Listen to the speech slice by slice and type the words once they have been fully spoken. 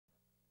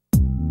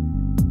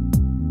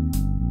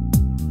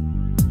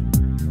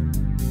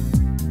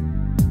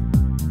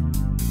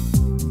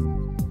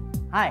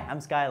Hi, I'm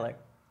Skylar.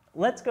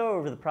 Let's go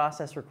over the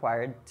process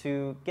required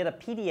to get a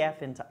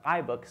PDF into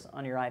iBooks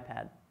on your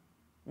iPad.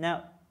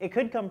 Now, it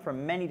could come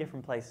from many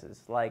different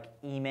places, like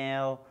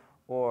email,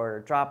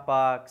 or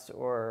Dropbox,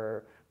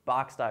 or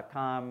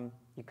box.com.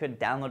 You could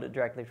download it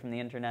directly from the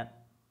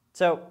internet.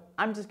 So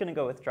I'm just going to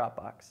go with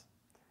Dropbox.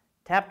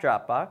 Tap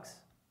Dropbox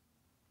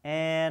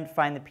and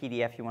find the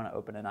PDF you want to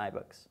open in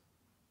iBooks.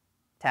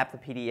 Tap the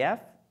PDF,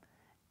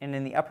 and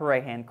in the upper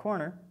right-hand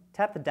corner,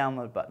 tap the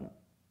download button.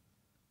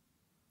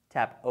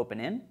 Tap Open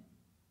In,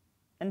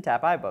 and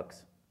tap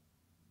iBooks.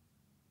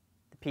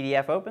 The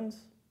PDF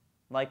opens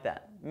like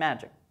that.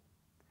 Magic.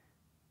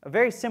 A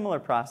very similar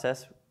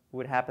process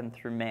would happen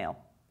through mail.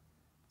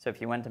 So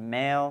if you went to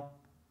Mail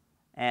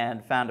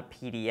and found a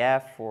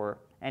PDF or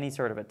any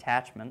sort of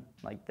attachment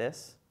like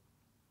this,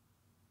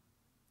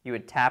 you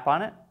would tap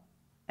on it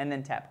and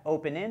then tap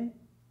Open In,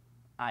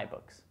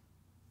 iBooks.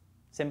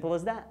 Simple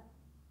as that.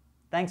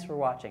 Thanks for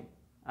watching.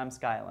 I'm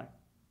Skylar.